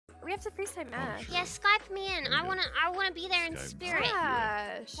We have to FaceTime Ash. Yeah, Skype me in. I wanna be there in spirit.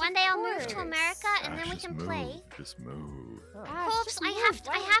 Ash, One day I'll move to America and then we Just can move. play. Just move. Ash, Corpse, just I move.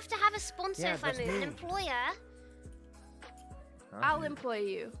 have to have a sponsor Yeah, if I just move, an move. employer. I'll employ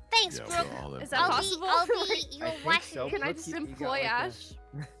you. Thanks, Yeah, Brooke. we'll all Is that employ possible? I'll be your I think wife. so. Can I Look, just you got employ like a- Ash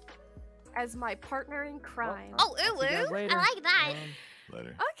as my partner in crime? Oh, I'll see you guys ooh, later. I like that. Later.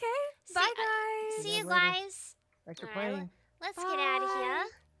 Okay. Bye, guys. See you later. guys. Thanks for Alright, playing. Let's get out of Bye. here.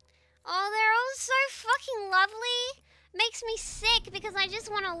 Oh, they're all so fucking lovely. Makes me sick because I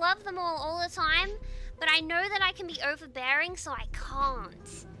just want to love them all the time. But I know that I can be overbearing, so I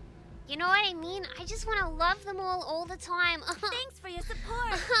can't. You know what I mean? I just want to love them all the time. Thanks for your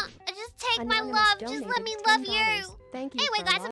support. Just take my Anonymous love. Just let donated me love $10. you. Thank you Anyway, for guys,